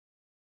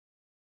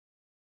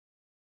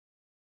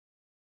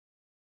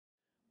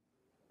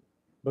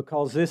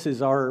because this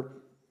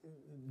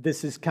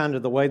is kind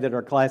of the way that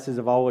our classes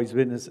have always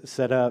been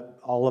set up.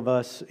 All of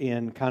us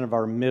in kind of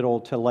our middle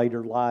to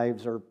later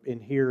lives are in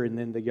here, and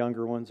then the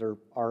younger ones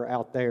are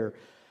out there.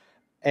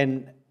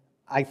 And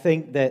I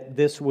think that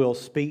this will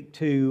speak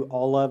to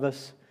all of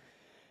us.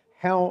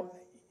 How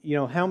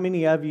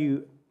many of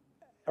you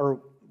are,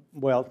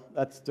 well,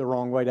 that's the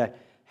wrong way to,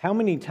 how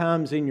many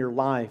times in your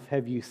life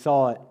have you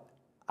thought,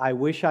 I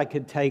wish I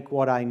could take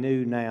what I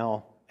knew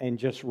now and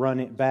just run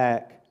it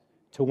back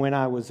to when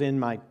I was in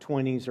my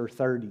 20s or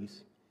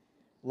 30s?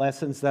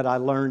 Lessons that I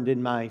learned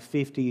in my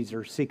 50s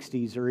or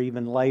 60s or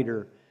even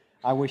later,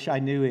 I wish I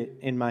knew it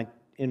in my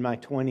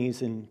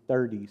 20s and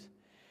 30s.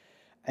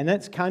 And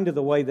that's kind of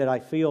the way that I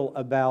feel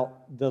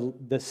about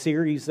the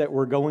series that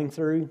we're going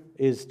through,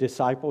 is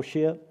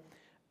discipleship.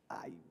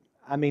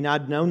 I mean,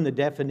 I'd known the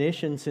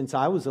definition since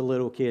I was a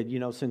little kid.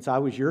 Since I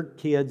was your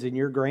kids and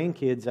your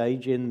grandkids'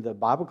 age in the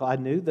Bible class,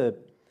 I knew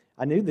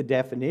the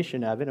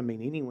definition of it. I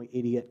mean, any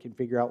idiot can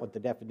figure out what the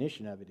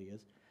definition of it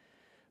is.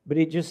 But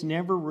it just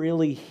never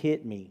really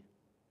hit me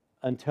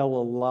until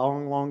a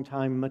long, long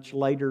time, much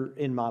later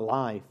in my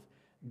life,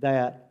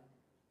 that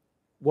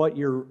what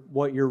you're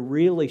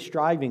really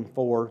striving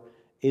for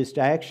is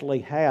to actually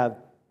have,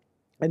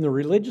 and the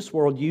religious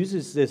world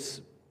uses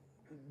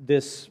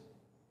this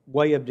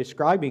way of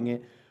describing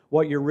it,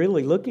 what you're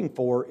really looking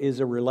for is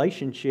a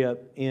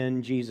relationship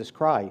in Jesus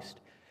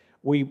Christ.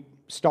 We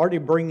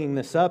started bringing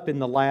this up in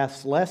the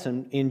last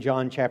lesson in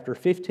John chapter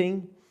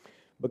 15,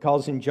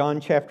 because in John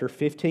chapter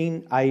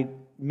 15, I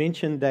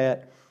mentioned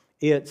that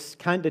it's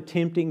kind of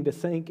tempting to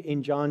think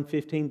in John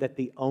 15 that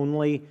the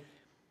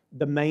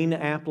main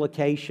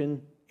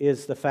application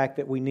is the fact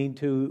that we need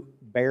to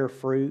bear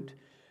fruit.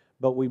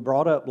 But we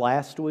brought up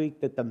last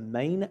week that the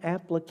main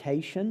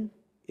application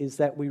is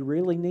that we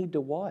really need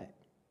to what?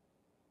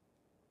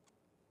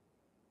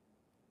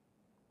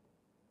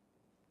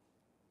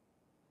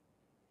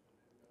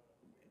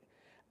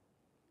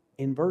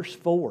 In verse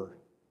 4,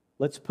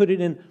 let's put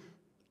it in,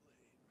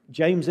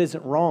 James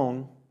isn't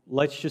wrong,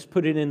 let's just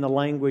put it in the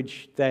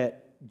language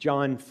that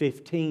John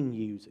 15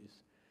 uses.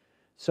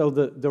 So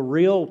the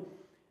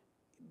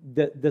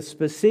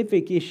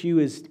specific issue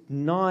is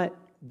not,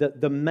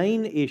 the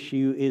main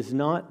issue is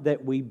not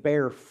that we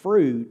bear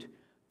fruit.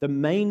 The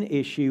main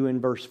issue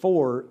in verse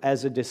 4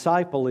 as a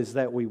disciple is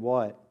that we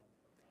what?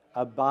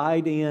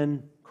 Abide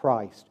in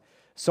Christ.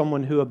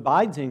 Someone who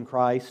abides in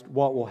Christ,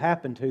 what will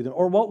happen to them?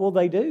 Or what will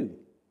they do?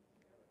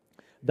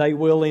 They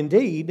will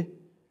indeed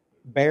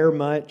bear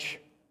much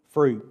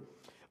fruit.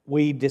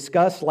 We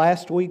discussed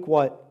last week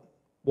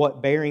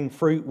what bearing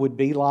fruit would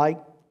be like.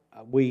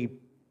 We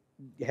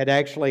had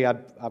actually,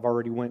 I've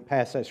already went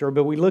past that story,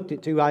 but we looked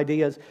at two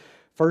ideas.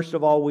 First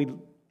of all,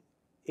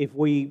 if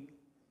we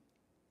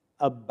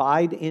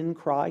abide in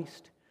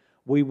Christ,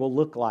 we will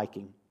look like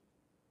Him.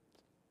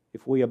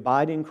 If we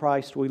abide in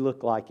Christ, we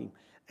look like Him.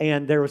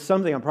 And there was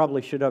something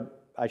I should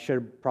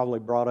have probably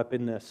brought up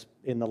in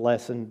the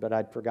lesson, but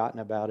I'd forgotten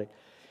about it.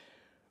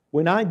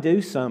 When I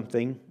do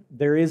something,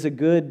 there is a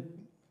good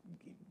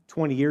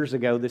 20 years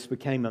ago, this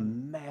became a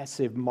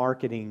massive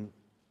marketing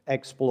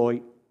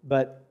exploit,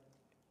 but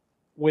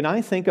when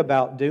I think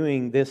about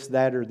doing this,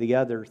 that, or the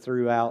other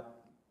throughout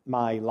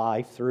my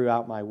life,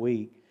 throughout my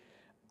week,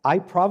 I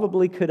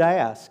probably could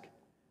ask,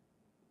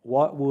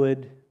 what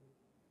would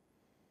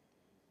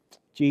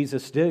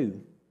Jesus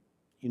do?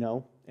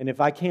 And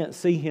if I can't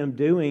see Him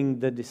doing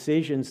the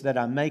decisions that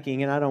I'm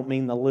making, and I don't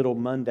mean the little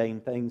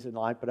mundane things in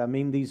life, but I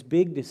mean these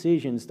big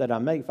decisions that I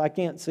make, if I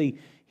can't see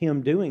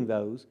Him doing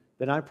those,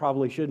 then I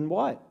probably shouldn't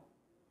what?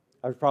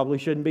 I probably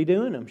shouldn't be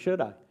doing them,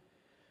 should I?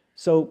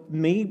 So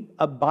me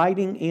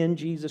abiding in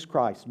Jesus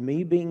Christ,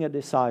 me being a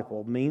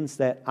disciple, means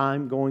that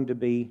I'm going to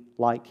be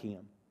like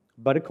Him.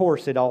 But of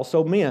course, it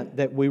also meant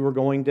that we were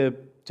going to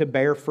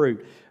bear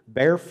fruit.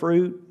 Bear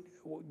fruit,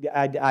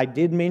 I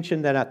did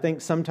mention that I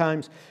think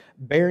sometimes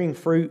bearing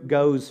fruit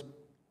goes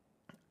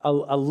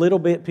a little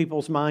bit,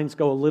 people's minds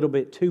go a little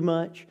bit too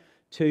much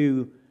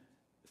to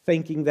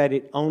thinking that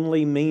it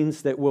only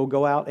means that we'll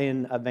go out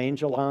and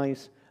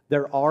evangelize.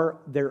 There are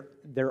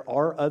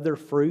other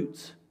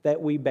fruits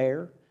that we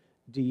bear.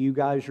 Do you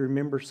guys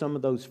remember some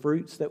of those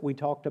fruits that we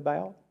talked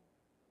about?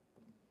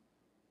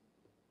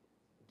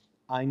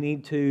 I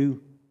need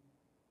to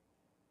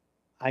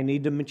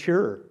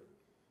mature.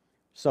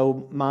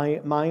 So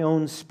my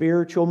own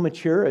spiritual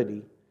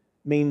maturity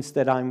means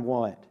that I'm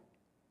what?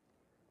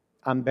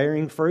 I'm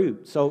bearing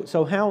fruit. So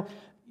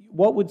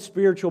what would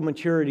spiritual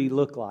maturity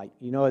look like?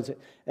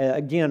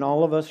 Again,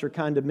 all of us are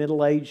kind of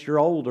middle-aged or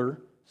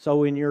older. So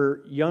when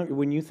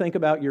you think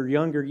about your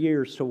younger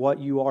years to what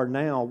you are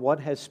now, what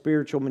has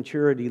spiritual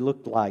maturity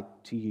looked like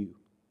to you?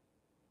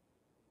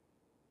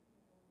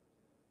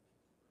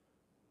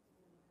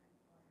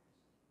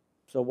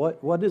 So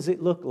what does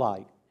it look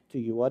like to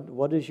you?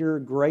 What does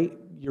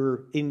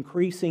your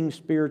increasing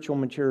spiritual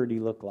maturity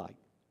look like?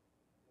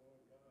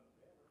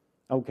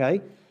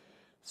 Okay.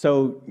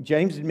 So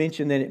James had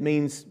mentioned that it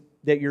means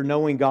that you're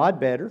knowing God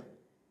better.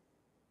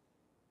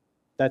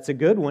 That's a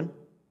good one.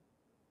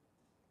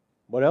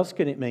 What else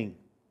can it mean?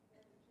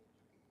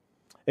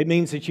 It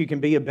means that you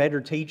can be a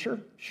better teacher.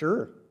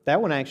 Sure.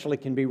 That one actually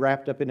can be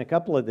wrapped up in a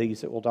couple of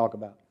these that we'll talk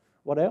about.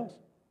 What else?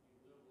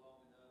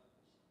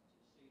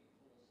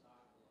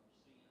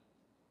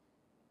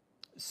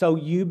 So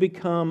you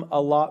become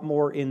a lot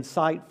more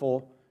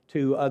insightful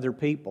to other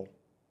people.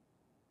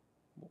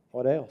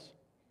 What else?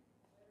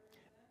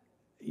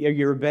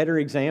 You're a better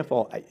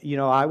example.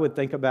 I would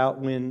think about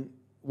when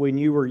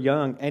you were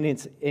young, and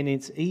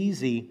it's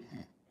easy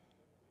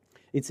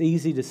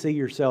to see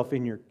yourself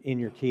in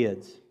your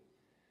kids.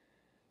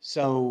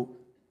 So,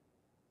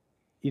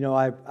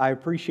 I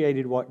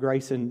appreciated what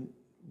Grayson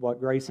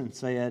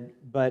said,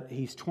 but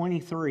he's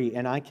 23,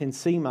 and I can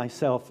see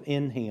myself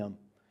in him.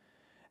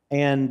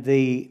 And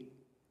the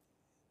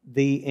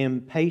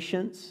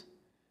impatience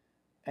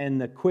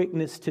and the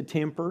quickness to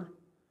temper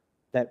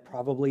that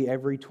probably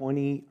every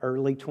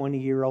early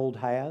 20-year-old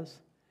has,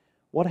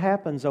 what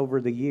happens over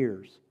the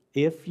years?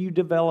 If you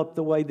develop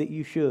the way that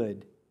you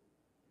should,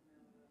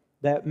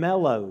 that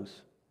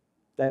mellows.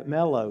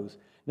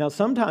 Now,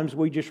 sometimes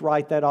we just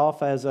write that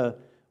off as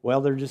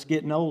they're just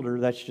getting older.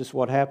 That's just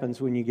what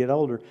happens when you get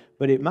older.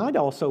 But it might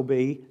also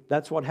be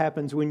that's what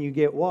happens when you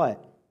get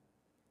what?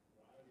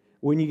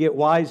 When you get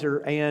wiser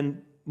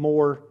and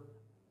more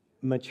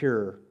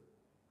mature.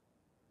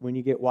 When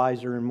you get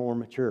wiser and more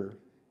mature.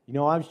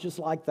 I was just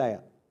like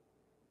that.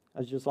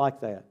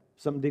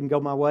 Something didn't go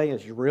my way. I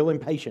was real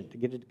impatient to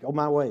get it to go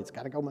my way. It's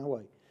got to go my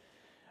way.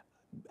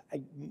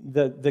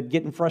 The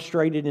getting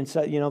frustrated and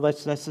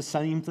that's the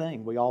same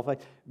thing. We all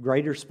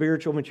greater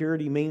spiritual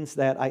maturity means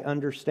that I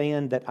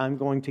understand that I'm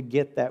going to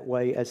get that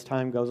way as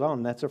time goes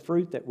on. That's a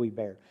fruit that we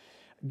bear.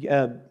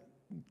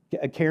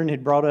 Karen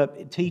had brought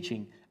up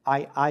teaching.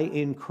 I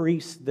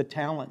increase the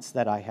talents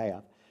that I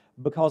have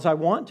because I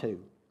want to,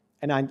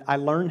 and I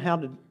learn how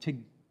to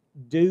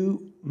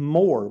do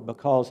more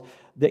because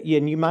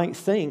and you might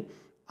think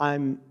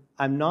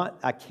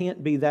I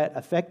can't be that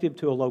effective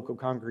to a local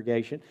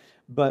congregation.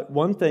 But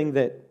one thing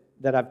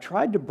that I've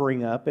tried to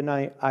bring up, and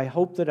I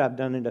hope that I've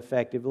done it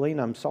effectively, and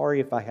I'm sorry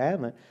if I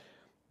haven't,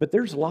 but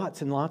there's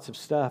lots and lots of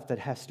stuff that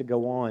has to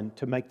go on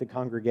to make the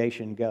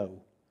congregation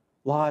go.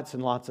 Lots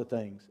and lots of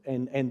things.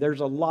 And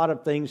there's a lot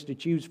of things to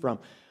choose from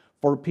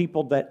for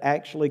people that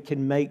actually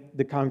can make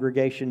the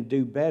congregation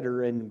do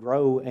better and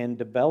grow and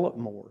develop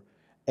more.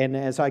 And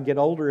as I get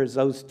older, as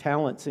those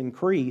talents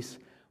increase,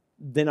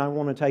 then I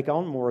want to take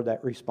on more of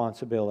that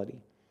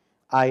responsibility.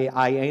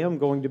 I am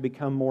going to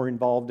become more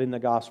involved in the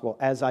gospel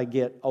as I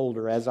get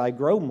older, as I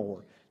grow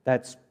more.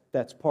 That's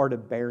part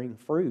of bearing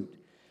fruit.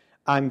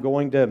 I'm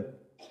going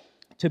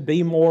to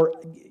be more,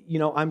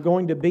 I'm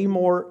going to be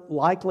more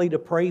likely to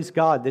praise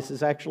God. This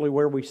is actually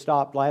where we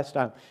stopped last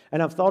time.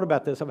 And I've thought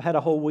about this. I've had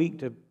a whole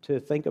week to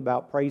think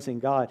about praising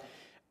God.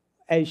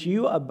 As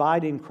you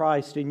abide in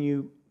Christ and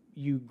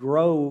you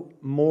grow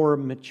more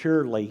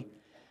maturely,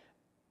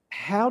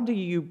 how do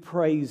you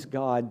praise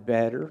God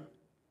better?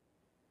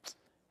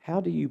 How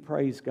do you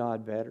praise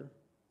God better?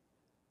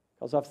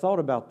 Because I've thought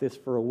about this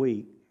for a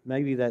week.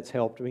 Maybe that's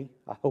helped me.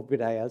 I hope it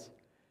has.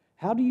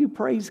 How do you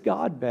praise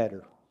God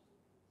better?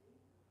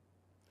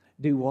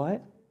 Do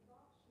what?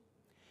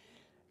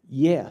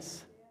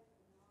 Yes.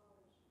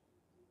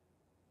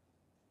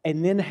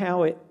 And then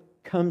how it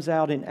comes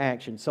out in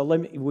action. So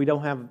we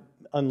don't have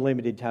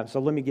unlimited time, so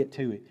let me get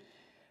to it.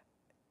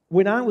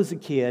 When I was a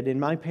kid and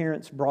my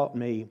parents brought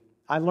me,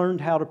 I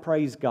learned how to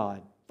praise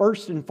God.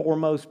 First and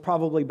foremost,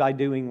 probably by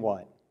doing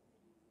what?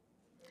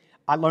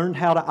 I learned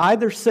how to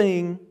either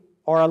sing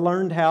or I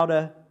learned how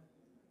to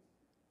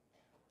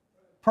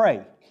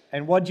pray.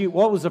 And what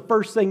was the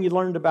first thing you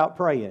learned about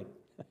praying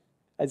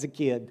as a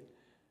kid?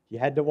 You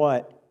had to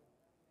what?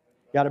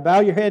 You got to bow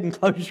your head and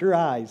close your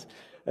eyes.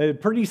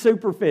 Pretty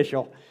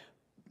superficial.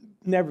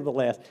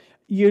 Nevertheless,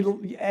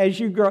 as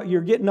you grow,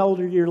 you're getting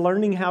older, you're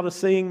learning how to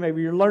sing.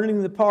 Maybe you're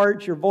learning the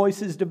parts. Your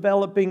voice is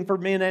developing for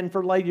men and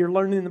for ladies. You're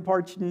learning the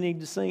parts you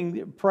need to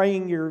sing.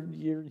 Praying,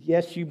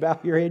 yes, you bow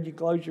your head, you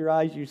close your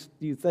eyes,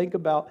 you think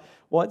about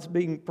what's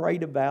being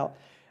prayed about.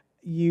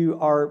 You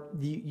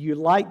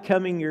like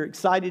coming, you're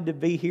excited to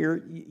be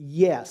here.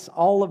 Yes,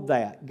 all of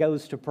that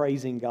goes to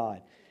praising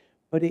God.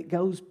 But it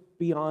goes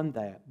beyond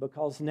that,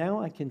 because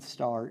now I can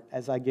start,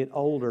 as I get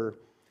older,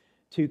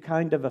 to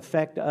kind of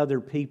affect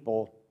other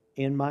people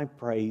in my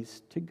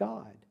praise to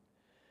God.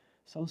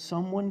 So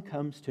someone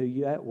comes to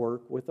you at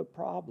work with a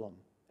problem,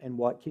 and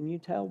what can you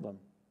tell them?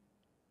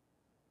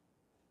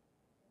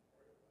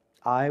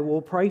 I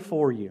will pray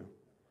for you.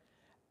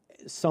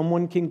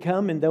 Someone can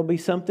come and there'll be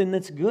something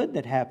that's good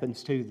that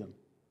happens to them.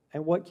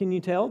 And what can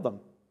you tell them?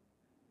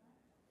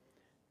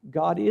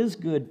 God is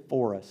good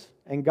for us,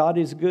 and God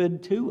is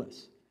good to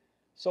us.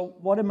 So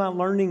what am I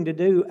learning to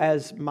do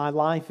as my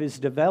life is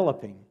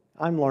developing?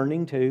 I'm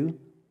learning to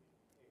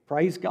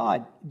praise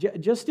God.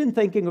 Just in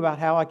thinking about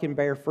how I can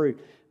bear fruit,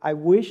 I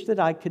wish that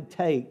I could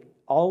take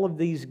all of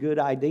these good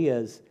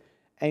ideas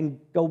and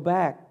go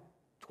back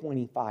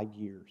 25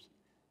 years.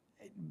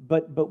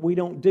 But we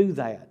don't do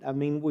that. I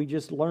mean, we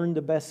just learn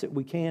the best that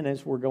we can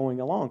as we're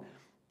going along.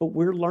 But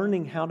we're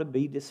learning how to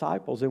be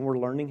disciples, and we're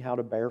learning how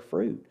to bear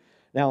fruit.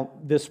 Now,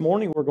 this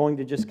morning we're going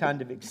to just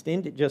kind of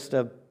extend it just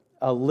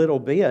a little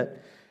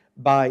bit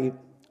by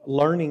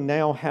learning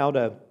now how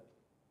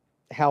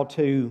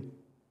to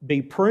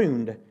be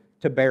pruned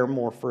to bear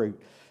more fruit.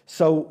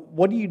 So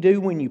what do you do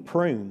when you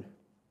prune?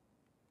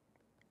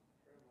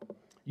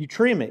 You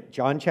trim it.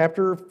 John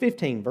chapter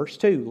 15, verse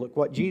 2. Look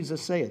what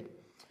Jesus said.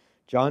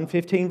 John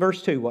 15,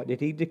 verse 2. What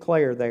did he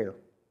declare there?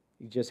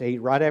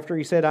 Right after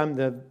he said, I'm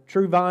the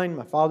true vine,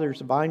 my Father's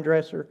the vine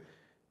dresser.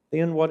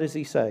 Then what does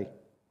he say?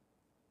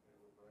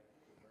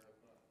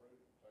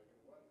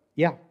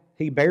 Yeah,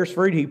 he bears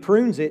fruit. He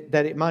prunes it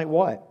that it might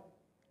what?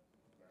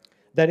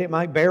 That it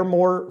might bear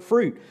more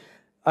fruit.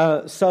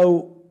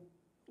 So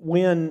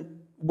when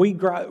we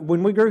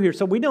grew here,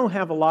 so we don't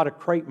have a lot of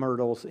crepe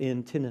myrtles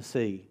in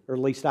Tennessee, or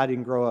at least I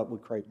didn't grow up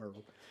with crepe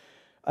myrtle.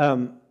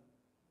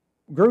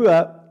 Grew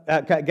up,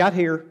 got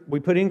here, we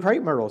put in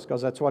crepe myrtles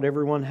because that's what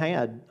everyone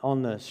had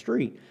on the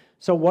street.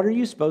 So what are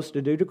you supposed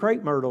to do to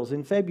crepe myrtles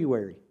in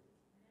February?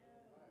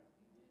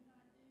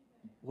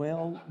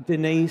 Well,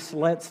 Denise,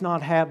 let's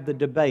not have the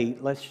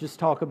debate. Let's just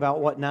talk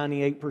about what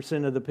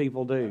 98% of the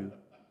people do.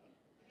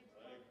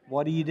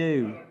 What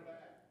do?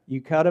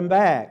 You cut them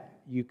back.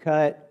 You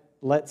cut.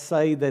 Let's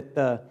say that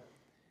the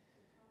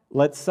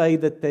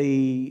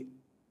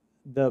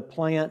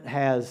plant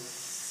has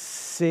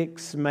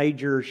 6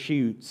 major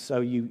shoots. So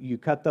you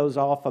cut those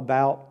off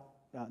about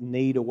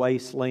knee to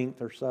waist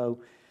length or so.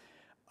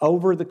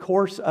 Over the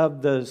course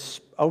of the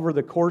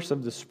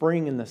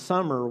spring and the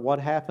summer, what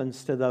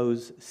happens to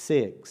those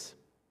 6?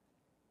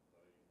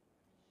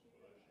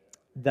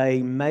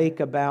 They make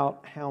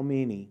about how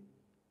many?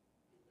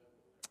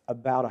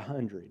 About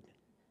 100.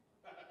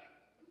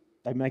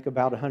 They make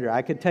about 100.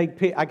 I could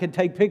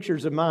take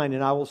pictures of mine,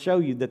 and I will show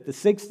you that the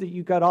 6 that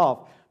you cut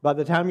off, by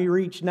the time you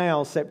reach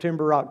now,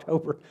 September,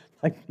 October,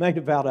 they made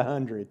about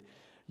 100.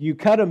 You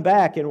cut them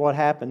back, and what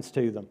happens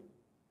to them?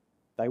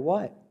 They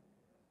what?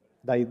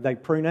 They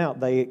prune out.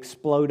 They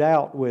explode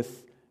out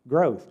with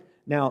growth.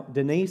 Now,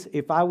 Denise,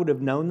 if I would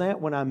have known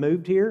that when I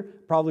moved here,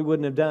 probably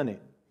wouldn't have done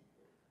it.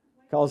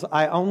 Because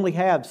I only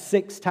have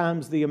 6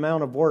 times the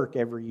amount of work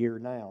every year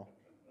now.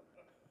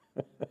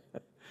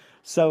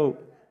 So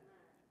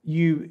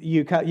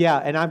you cut, yeah,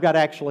 and I've got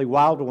actually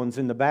wild ones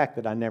in the back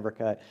that I never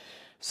cut.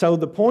 So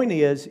the point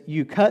is,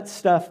 you cut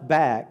stuff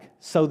back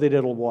so that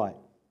it'll what?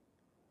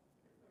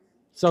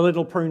 So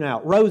it'll prune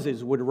out.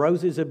 Roses, would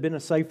roses have been a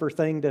safer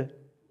thing to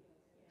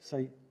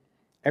say?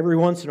 Every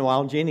once in a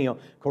while, Jenny, of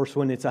course,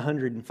 when it's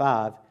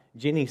 105,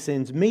 Jenny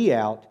sends me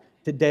out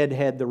to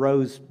deadhead the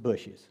rose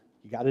bushes.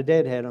 You got to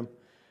deadhead them.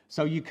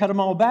 So you cut them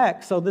all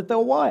back so that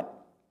they'll what?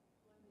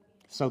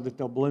 So that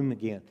they'll bloom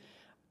again.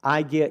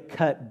 I get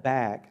cut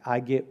back, I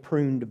get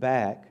pruned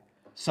back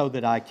so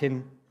that I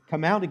can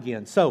come out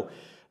again. So,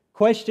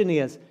 question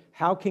is,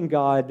 how can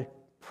God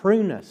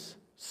prune us?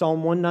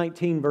 Psalm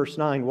 119 verse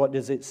 9, what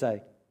does it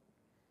say?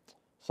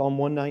 Psalm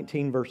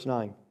 119 verse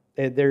 9.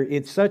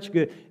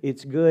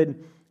 It's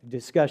good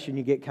discussion.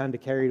 You get kind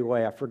of carried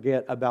away. I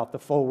forget about the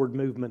forward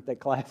movement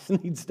that class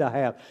needs to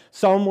have.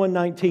 Psalm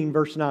 119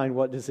 verse 9,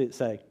 what does it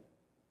say?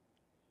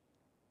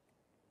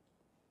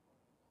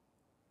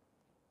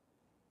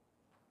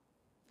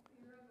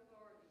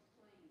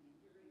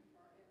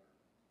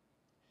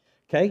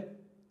 Okay,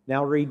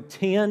 now read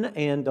 10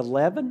 and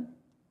 11.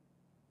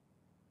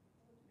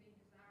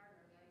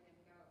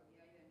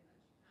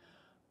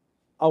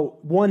 Oh,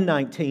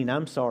 119,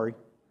 I'm sorry.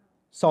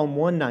 Psalm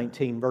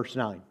 119, verse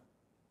 9.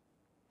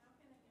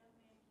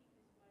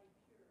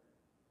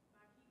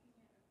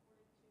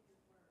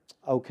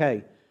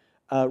 Okay,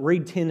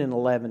 read 10 and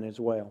 11 as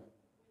well.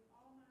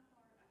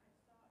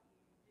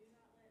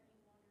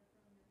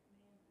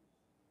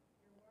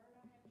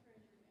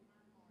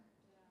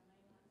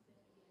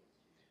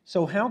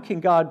 So how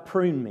can God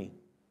prune me?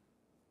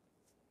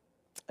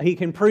 He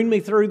can prune me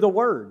through the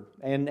Word.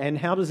 And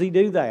how does He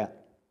do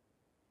that?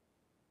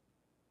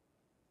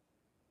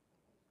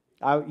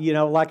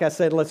 Like I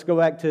said, let's go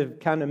back to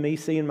kind of me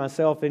seeing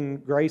myself in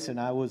Grayson.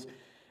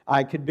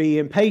 I could be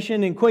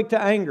impatient and quick to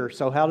anger.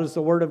 So how does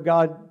the Word of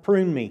God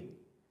prune me?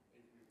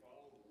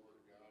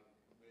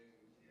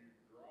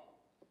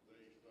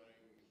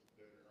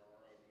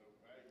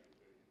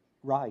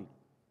 Right.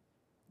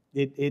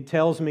 It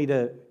tells me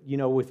to,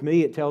 with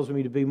me, it tells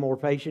me to be more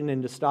patient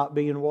and to stop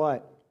being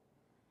what?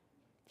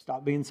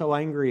 Stop being so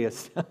angry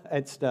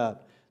at stuff.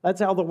 That's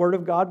how the Word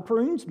of God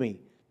prunes me.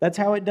 That's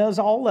how it does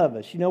all of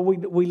us.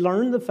 We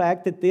learn the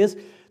fact that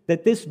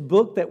this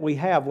book that we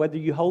have, whether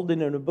you hold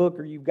it in a book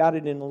or you've got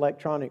it in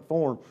electronic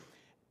form,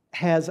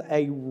 has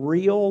a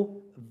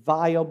real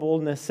viable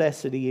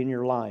necessity in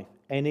your life.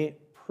 And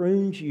it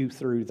prunes you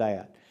through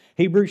that.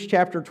 Hebrews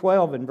chapter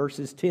 12 and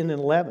verses 10 and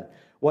 11.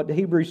 What did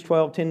Hebrews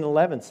 12, 10 and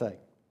 11 say?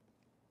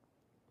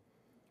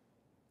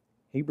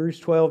 Hebrews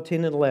 12,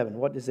 10 and 11.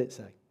 What does it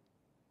say?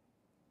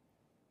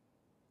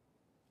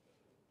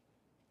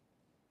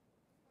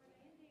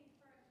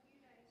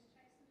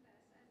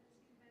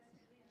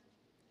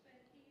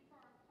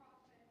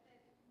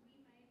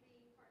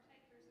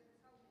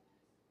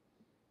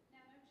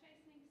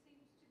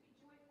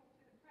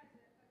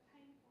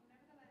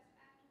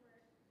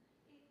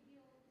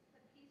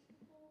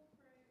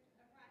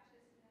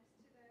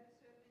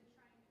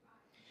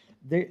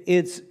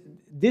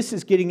 This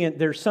is getting in,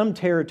 there's some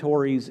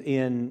territories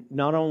in,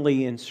 not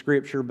only in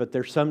Scripture, but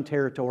there's some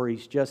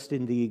territories just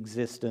in the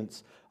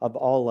existence of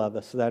all of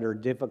us that are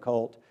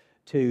difficult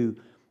to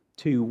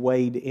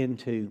wade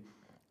into.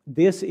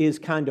 This is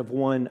kind of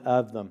one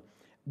of them.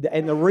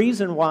 And the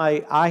reason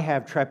why I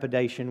have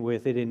trepidation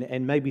with it,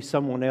 and maybe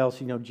someone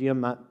else, Jim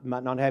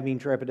might not have any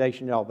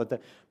trepidation at all,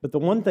 but the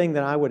one thing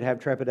that I would have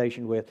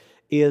trepidation with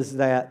is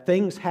that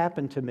things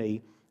happen to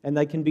me, and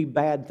they can be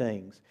bad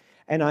things.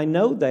 And I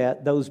know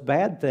that those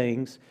bad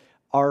things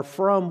are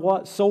from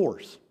what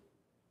source?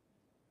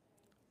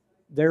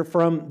 They're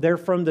from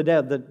the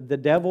devil. The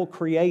devil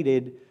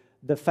created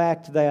the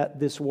fact that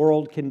this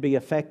world can be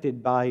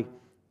affected by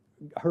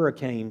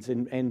hurricanes,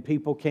 and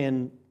people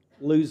can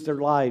lose their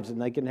lives, and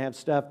they can have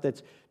stuff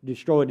that's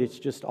destroyed. It's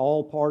just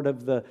all part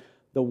of the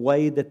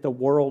way that the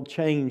world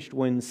changed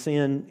when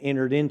sin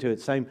entered into it.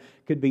 Same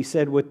could be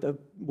said with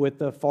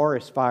the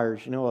forest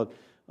fires.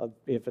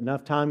 If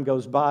enough time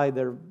goes by,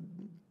 there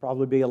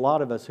probably be a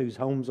lot of us whose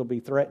homes will be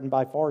threatened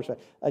by forest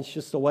fires. That's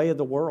just the way of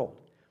the world.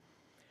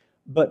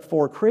 But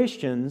for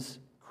Christians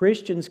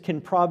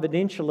can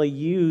providentially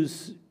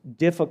use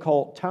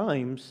difficult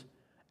times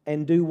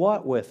and do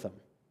what with them?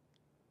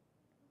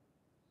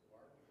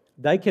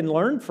 They can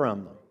learn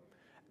from them,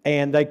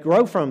 and they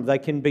grow from them.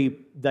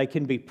 They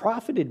can be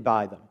profited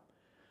by them,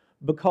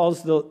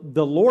 because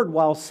the Lord,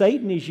 while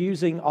Satan is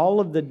using all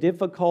of the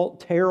difficult,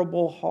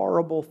 terrible,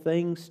 horrible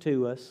things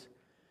to us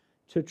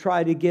to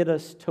try to get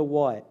us to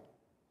what?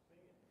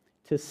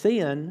 To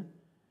sin.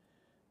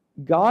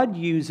 God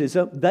uses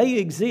them. They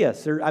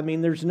exist.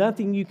 There's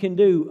nothing you can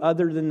do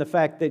other than the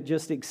fact that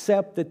just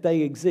accept that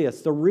they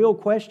exist. The real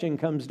question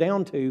comes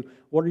down to,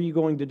 what are you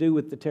going to do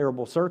with the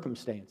terrible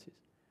circumstances?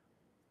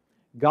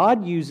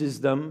 God uses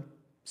them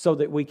so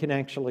that we can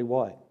actually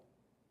what?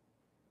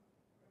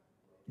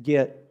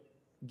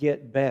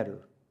 Get better.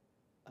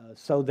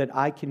 So that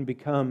I can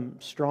become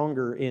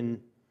stronger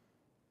in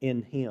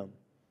Him.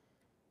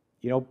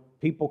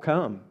 People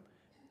come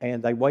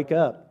and they wake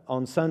up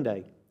on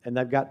Sunday and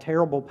they've got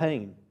terrible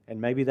pain.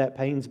 And maybe that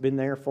pain's been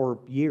there for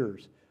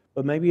years.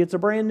 But maybe it's a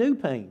brand new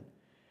pain.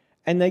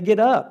 And they get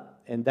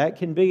up, and that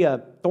can be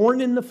a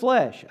thorn in the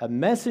flesh, a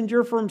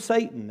messenger from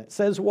Satan that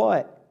says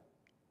what?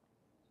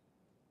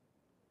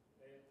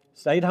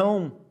 Stay at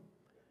home.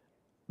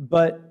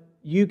 But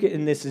you can,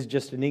 and this is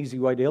just an easy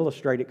way to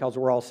illustrate it because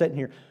we're all sitting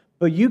here,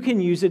 but you can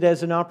use it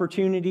as an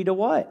opportunity to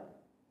what?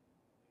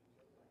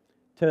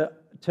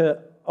 To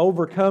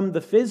overcome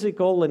the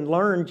physical and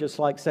learn, just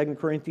like 2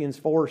 Corinthians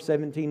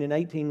 4:17 and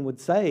 18 would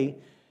say,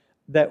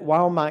 that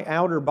while my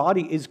outer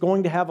body is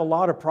going to have a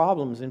lot of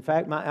problems, in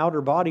fact, my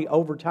outer body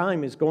over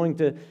time is going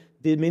to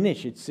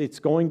diminish. It's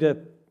going to,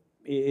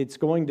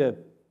 the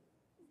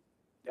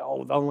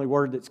only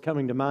word that's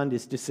coming to mind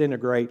is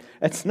disintegrate.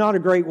 That's not a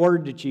great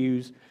word to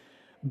choose.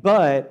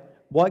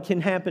 But what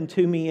can happen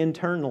to me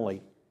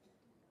internally?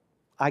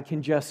 I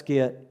can just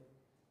get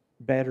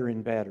better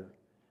and better.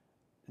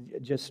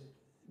 Just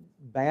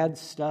bad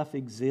stuff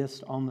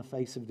exists on the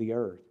face of the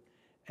earth.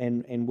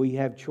 And we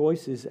have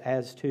choices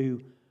as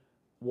to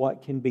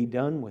what can be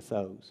done with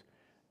those.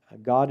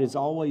 God is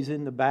always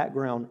in the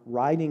background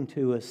writing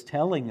to us,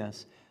 telling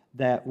us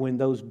that when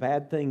those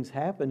bad things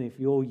happen, if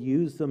you'll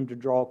use them to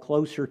draw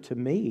closer to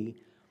me,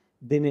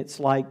 then it's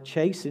like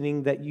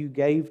chastening that you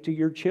gave to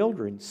your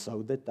children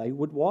so that they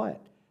would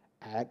what?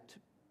 Act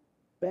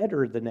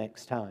better the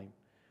next time.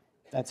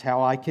 That's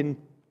how I can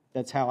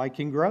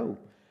grow.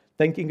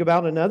 Thinking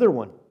about another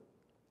one.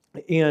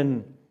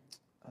 In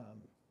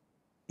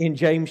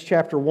James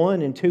chapter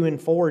 1 and 2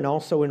 and 4, and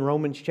also in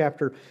Romans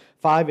chapter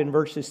 5 and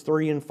verses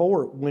 3 and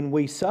 4, when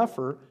we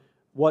suffer,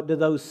 what do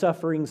those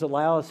sufferings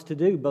allow us to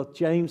do? Both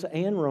James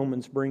and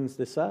Romans brings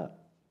this up.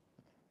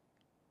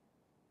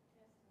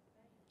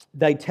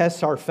 They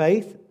test our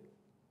faith,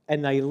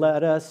 and they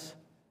let us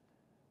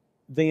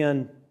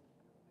then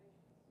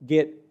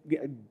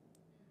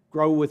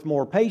grow with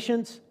more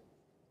patience,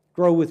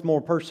 grow with more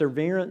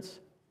perseverance,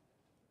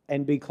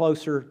 and be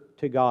closer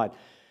to God.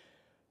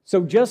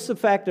 So just the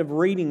fact of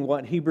reading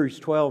what Hebrews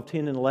 12,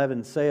 10, and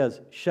 11 says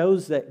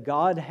shows that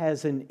God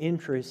has an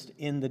interest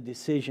in the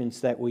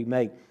decisions that we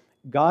make.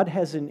 God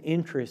has an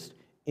interest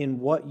in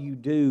what you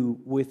do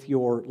with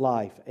your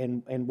life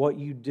and what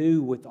you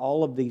do with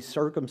all of these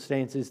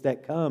circumstances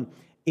that come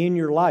in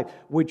your life,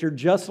 which are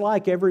just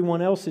like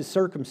everyone else's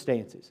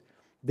circumstances.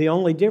 The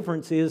only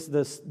difference is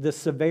the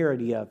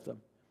severity of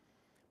them.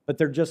 But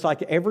they're just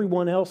like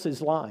everyone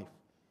else's life.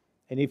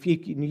 And if you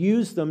can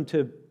use them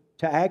to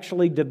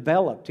actually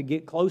develop, to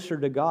get closer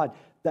to God,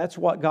 that's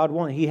what God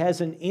wants. He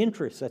has an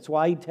interest. That's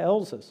why He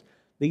tells us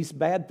these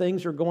bad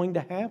things are going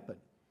to happen.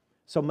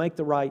 So make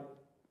the right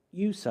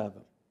use of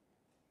them.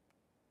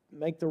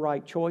 Make the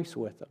right choice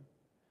with them.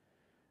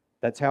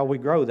 That's how we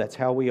grow. That's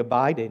how we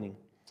abide in Him.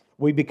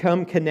 We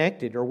become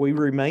connected, or we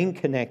remain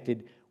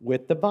connected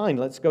with the vine.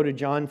 Let's go to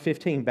John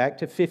 15, back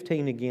to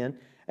 15 again,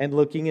 and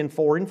looking in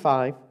 4 and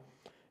 5.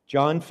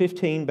 John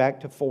 15, back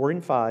to 4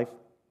 and 5.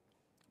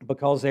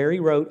 Because there he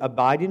wrote,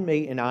 abide in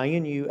me and I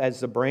in you,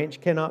 as the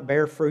branch cannot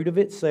bear fruit of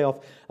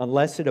itself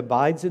unless it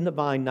abides in the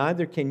vine,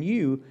 neither can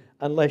you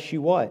unless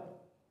you what?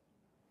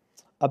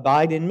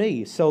 Abide in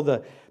me.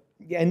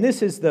 And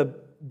this is the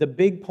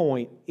big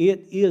point.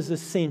 It is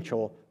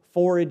essential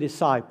for a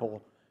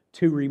disciple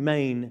to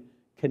remain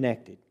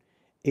connected.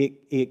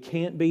 It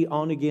can't be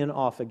on again,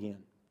 off again.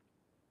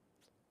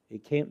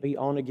 It can't be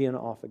on again,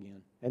 off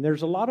again. And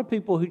there's a lot of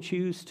people who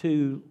choose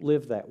to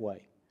live that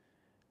way.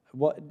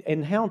 What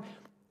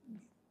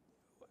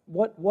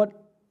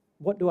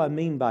do I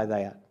mean by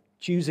that?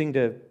 Choosing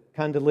to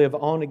kind of live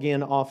on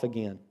again, off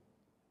again.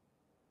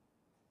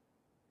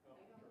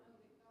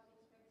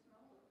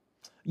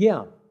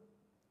 Yeah.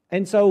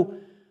 And so,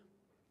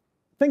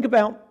 think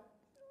about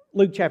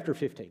Luke chapter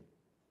 15.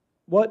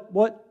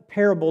 What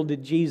parable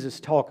did Jesus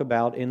talk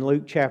about in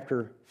Luke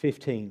chapter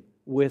 15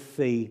 with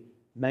the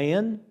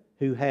man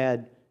who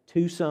had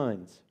 2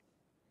 sons?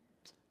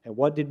 And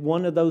what did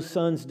one of those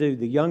sons do?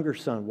 The younger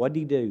son, what did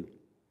he do?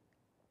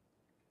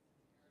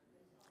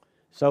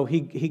 So he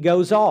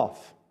goes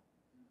off.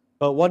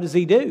 But what does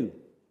he do?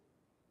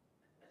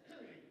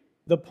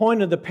 The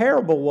point of the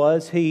parable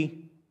was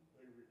he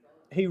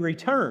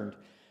returned.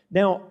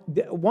 Now,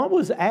 what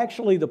was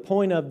actually the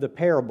point of the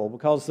parable?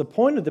 Because the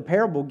point of the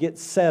parable gets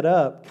set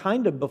up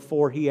kind of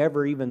before he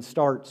ever even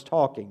starts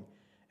talking.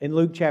 In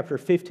Luke chapter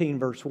 15,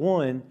 verse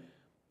 1,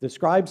 the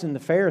scribes and the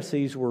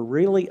Pharisees were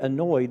really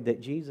annoyed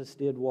that Jesus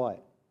did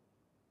what?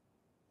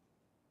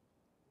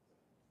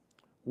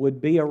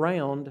 Would be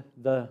around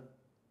the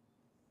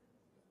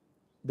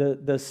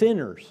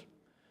sinners.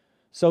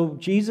 So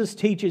Jesus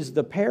teaches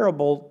the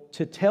parable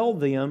to tell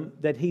them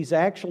that He's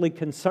actually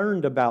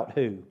concerned about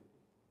who?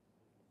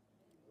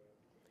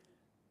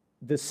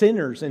 The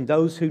sinners and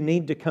those who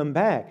need to come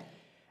back.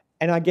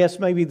 And I guess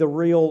maybe the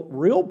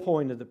real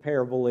point of the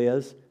parable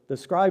is the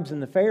scribes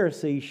and the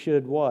Pharisees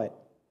should what?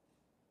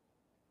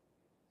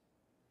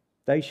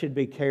 They should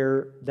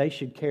care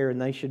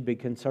and they should be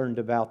concerned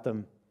about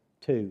them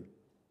too.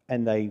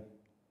 And they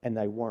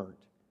weren't.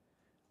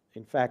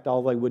 In fact,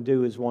 all they would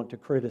do is want to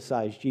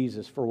criticize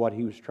Jesus for what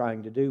He was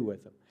trying to do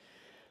with them.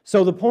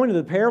 So the point of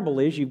the parable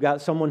is you've got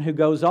someone who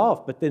goes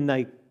off, but then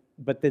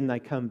they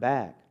come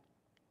back.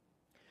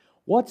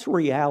 What's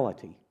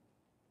reality?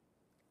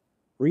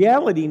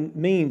 Reality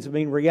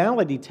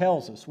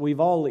tells us, we've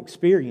all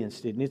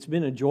experienced it, and it's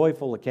been a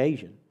joyful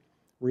occasion.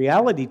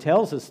 Reality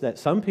tells us that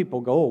some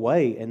people go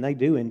away and they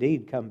do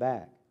indeed come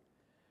back.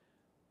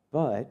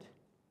 But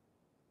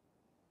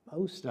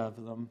most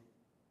of them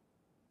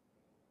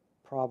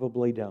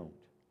probably don't.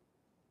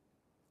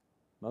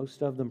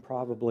 Most of them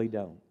probably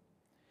don't.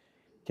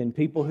 Can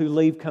people who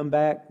leave come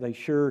back? They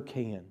sure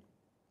can.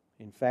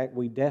 In fact,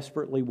 we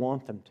desperately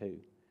want them to.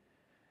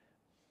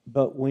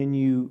 But when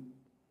you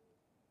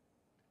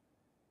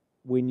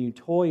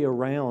toy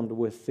around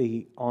with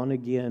the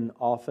on-again,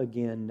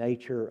 off-again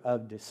nature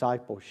of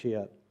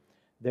discipleship,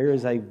 there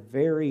is a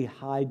very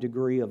high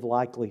degree of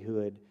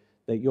likelihood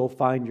that you'll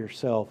find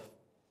yourself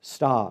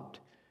stopped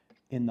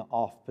in the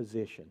off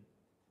position.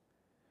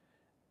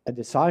 A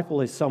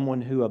disciple is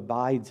someone who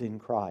abides in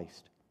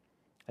Christ,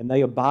 and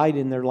they abide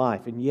in their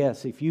life. And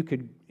yes, if you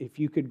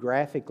could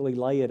graphically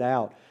lay it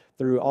out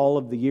through all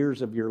of the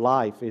years of your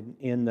life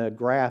in the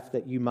graph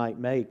that you might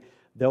make,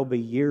 there'll be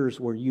years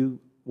where you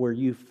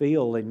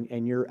feel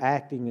and you're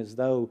acting as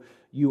though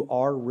you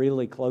are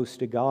really close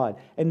to God.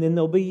 And then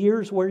there'll be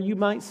years where you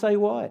might say,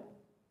 what?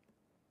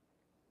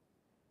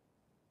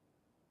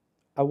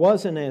 I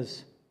wasn't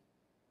as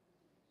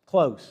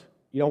close.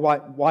 You know,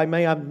 why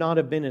may I not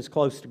have been as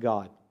close to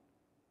God?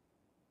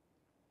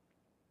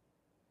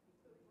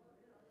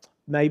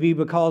 Maybe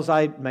because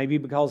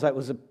that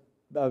was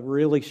a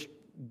really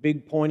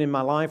big point in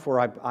my life where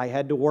I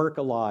had to work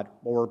a lot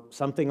or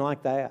something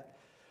like that.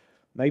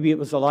 Maybe it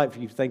was a life,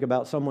 if you think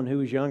about someone who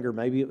was younger,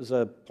 maybe it was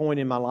a point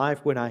in my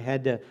life when I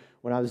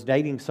was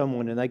dating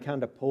someone and they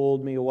kind of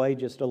pulled me away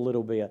just a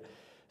little bit.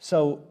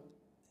 So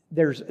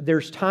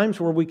there's times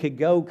where we could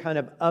go kind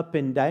of up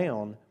and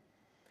down,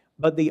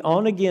 but the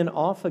on-again,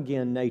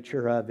 off-again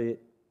nature of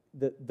it,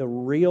 the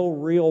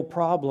real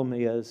problem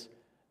is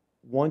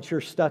once you're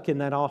stuck in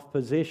that off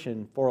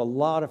position, for a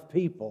lot of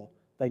people,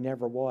 they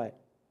never what?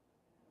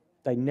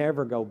 They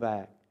never go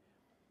back.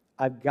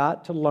 I've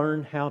got to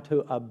learn how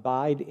to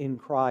abide in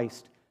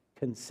Christ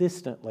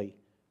consistently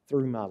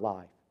through my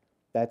life.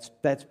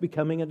 That's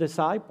becoming a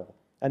disciple.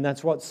 And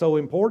that's what's so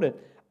important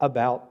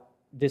about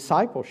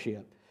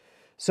discipleship.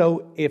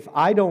 So if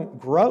I don't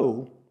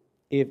grow,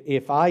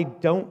 if I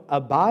don't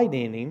abide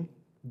in Him,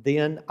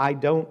 then I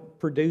don't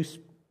produce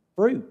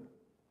fruit.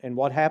 And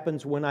what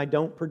happens when I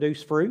don't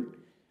produce fruit?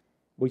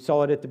 We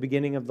saw it at the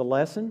beginning of the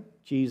lesson.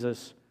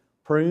 Jesus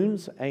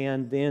prunes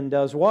and then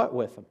does what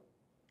with them?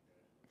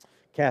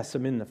 Casts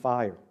them in the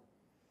fire.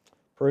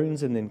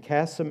 Prunes and then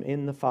casts them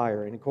in the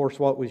fire. And of course,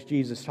 what was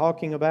Jesus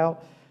talking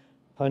about?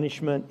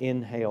 Punishment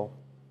in hell.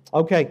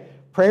 Okay,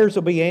 prayers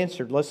will be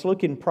answered. Let's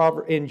look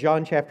in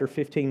John chapter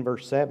 15,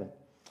 verse 7.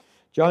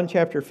 John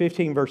chapter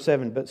 15, verse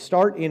 7. But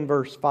start in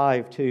verse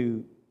 5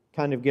 to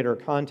kind of get our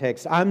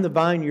context. I'm the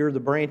vine, you're the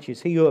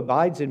branches. He who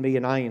abides in me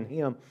and I in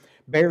him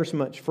bears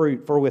much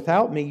fruit, for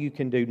without me you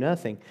can do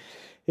nothing.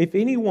 If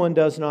anyone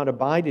does not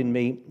abide in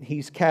me,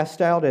 he's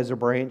cast out as a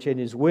branch and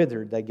is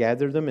withered. They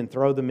gather them and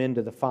throw them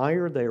into the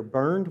fire. They are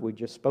burned. We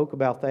just spoke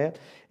about that.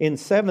 In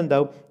 7,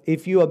 though,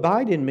 if you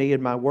abide in me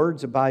and my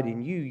words abide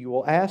in you, you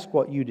will ask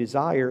what you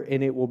desire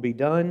and it will be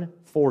done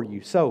for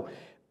you. So,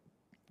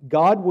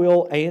 God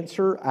will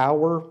answer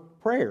our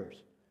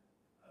prayers.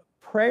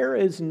 Prayer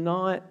is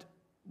not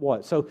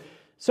what? So,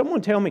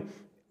 someone tell me,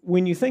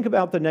 when you think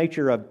about the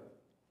nature of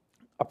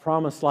a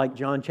promise like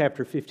John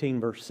chapter 15,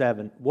 verse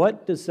 7,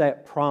 what does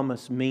that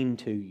promise mean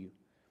to you?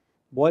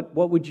 What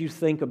would you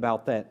think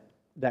about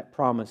that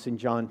promise in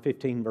John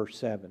 15, verse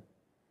 7?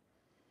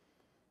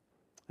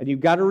 And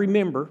you've got to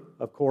remember,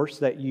 of course,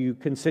 that you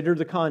consider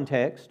the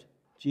context.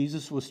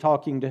 Jesus was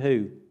talking to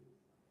who?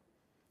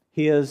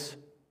 His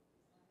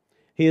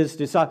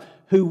disciples,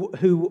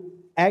 who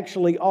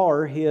actually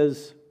are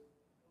His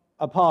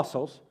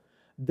apostles.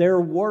 Their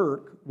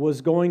work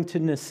was going to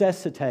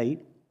necessitate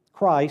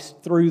Christ,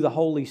 through the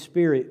Holy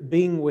Spirit,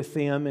 being with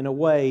them in a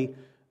way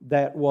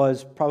that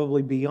was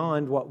probably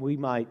beyond what we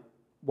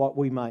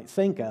might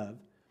think of.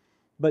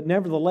 But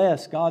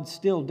nevertheless, God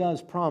still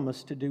does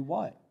promise to do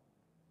what?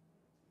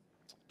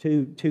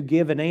 To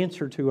give an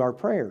answer to our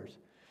prayers.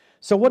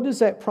 So what does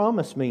that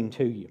promise mean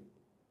to you?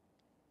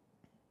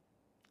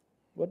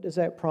 What does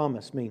that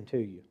promise mean to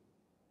you?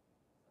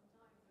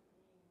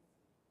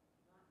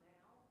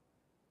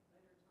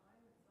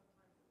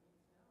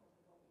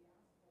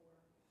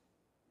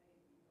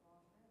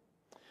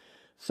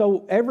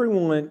 So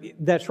everyone,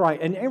 that's right,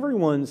 and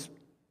everyone's,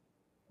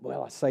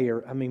 well,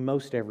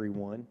 most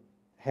everyone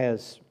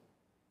has,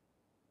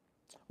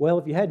 well,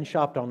 if you hadn't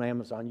shopped on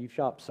Amazon, you've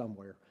shopped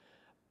somewhere.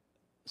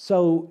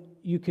 So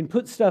you can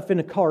put stuff in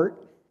a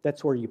cart,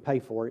 that's where you pay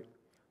for it,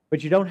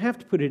 but you don't have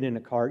to put it in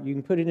a cart, you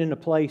can put it in a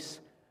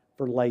place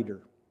for later.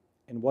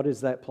 And what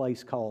is that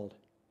place called?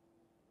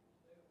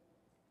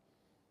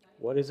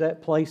 What is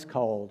that place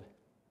called?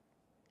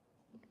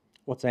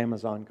 What's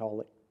Amazon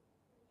call it?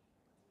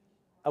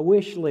 A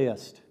wish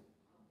list.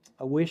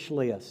 A wish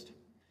list.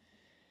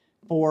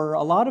 For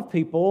a lot of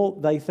people,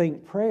 they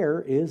think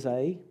prayer is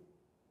a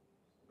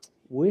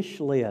wish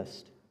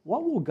list.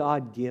 What will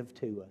God give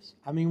to us?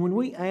 I mean, when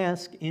we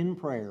ask in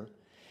prayer,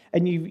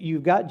 and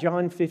you've got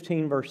John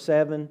 15, verse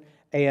 7,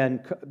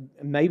 and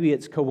maybe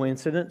it's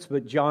coincidence,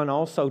 but John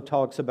also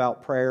talks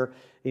about prayer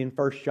in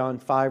 1 John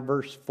 5,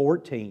 verse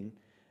 14.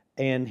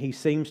 And he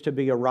seems to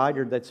be a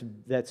writer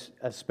that's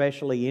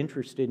especially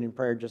interested in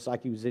prayer, just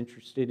like he was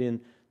interested in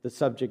the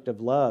subject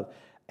of love.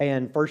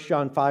 And 1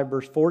 John 5,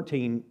 verse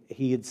 14,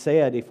 he had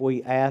said, if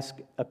we ask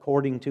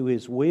according to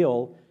His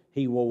will,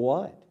 He will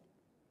what?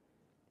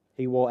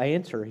 He will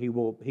answer. He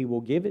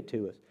will give it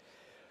to us.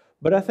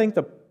 But I think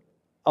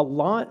a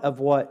lot of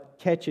what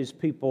catches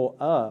people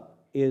up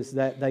is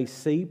that they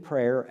see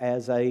prayer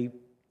as a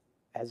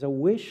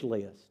wish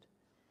list.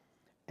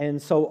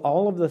 And so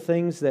all of the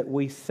things that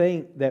we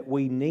think that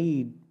we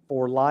need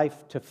for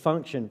life to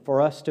function,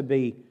 for us to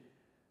be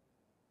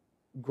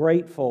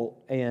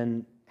grateful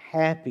and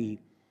happy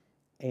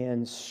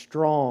and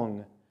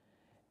strong,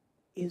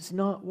 is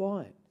not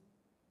what?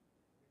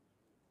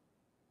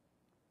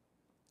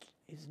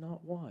 Is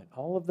not what?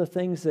 All of the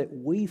things that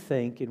we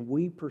think and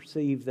we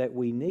perceive that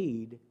we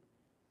need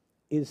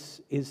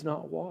is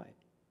not what?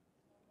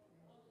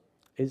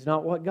 Is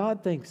not what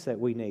God thinks that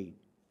we need.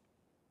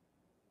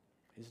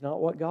 Is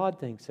not what God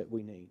thinks that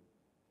we need.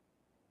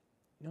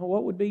 You know,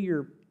 what would be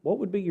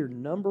your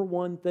number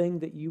one thing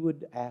that you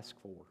would ask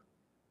for?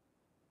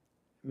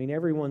 I mean,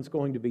 everyone's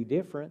going to be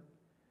different.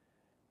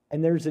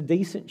 And there's a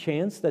decent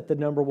chance that the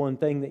number one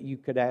thing that you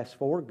could ask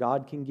for,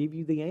 God can give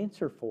you the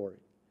answer for it.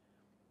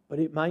 But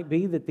it might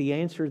be that the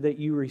answer that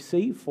you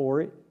receive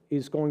for it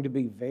is going to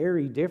be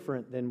very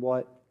different than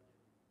what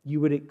you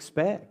would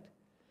expect.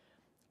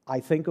 I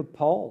think of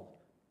Paul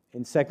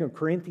in 2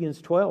 Corinthians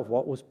 12.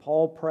 What was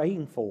Paul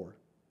praying for?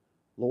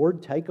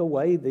 Lord, take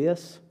away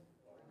this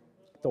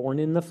thorn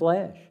in the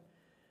flesh.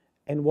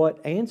 And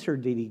what answer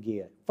did he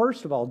get?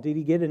 First of all, did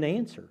he get an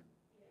answer?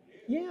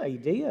 Yeah, he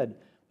did.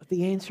 But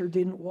the answer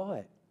didn't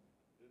what?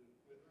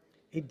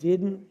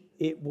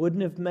 It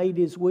wouldn't have made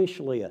his wish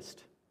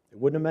list. It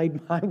wouldn't have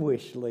made my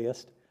wish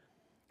list.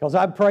 Because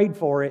I prayed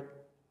for it.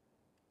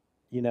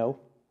 You know.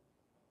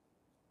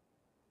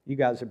 You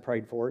guys have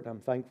prayed for it.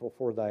 I'm thankful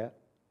for that.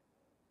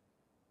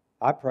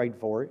 I prayed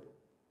for it.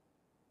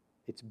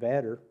 It's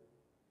better.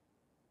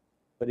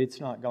 But it's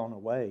not gone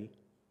away.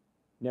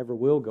 Never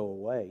will go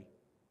away.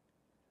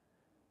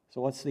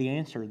 So what's the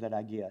answer that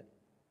I get?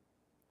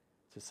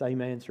 It's the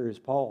same answer as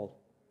Paul.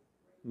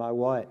 My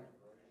what?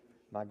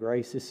 My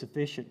grace is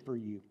sufficient for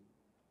you.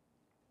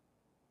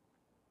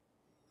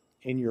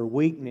 In your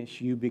weakness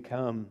you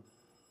become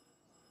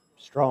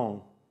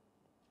strong.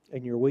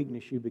 In your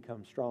weakness you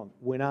become strong.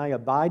 When I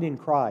abide in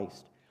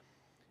Christ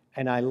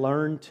and I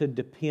learn to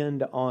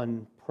depend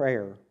on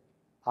prayer,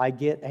 I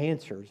get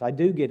answers. I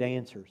do get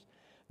answers.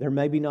 They're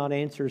maybe not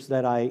answers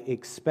that I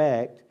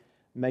expect,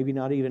 maybe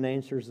not even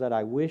answers that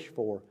I wish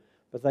for,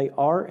 but they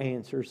are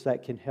answers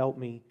that can help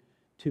me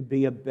to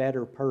be a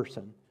better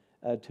person,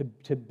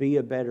 to be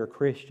a better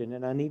Christian.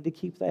 And I need to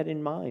keep that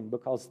in mind,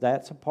 because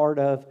that's a part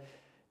of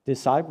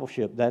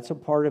discipleship. That's a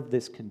part of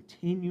this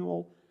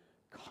continual,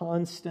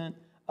 constant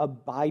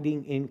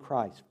abiding in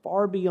Christ,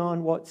 far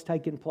beyond what's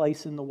taking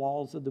place in the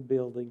walls of the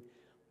building.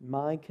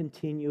 My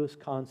continuous,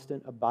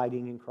 constant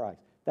abiding in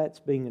Christ. That's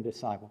being a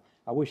disciple.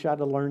 I wish I'd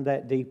have learned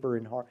that deeper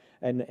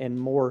and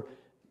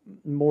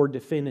more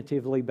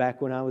definitively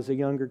back when I was a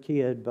younger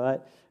kid,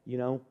 but,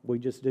 we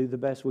just do the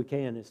best we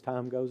can as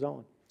time goes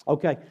on.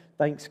 Okay,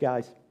 thanks,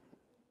 guys.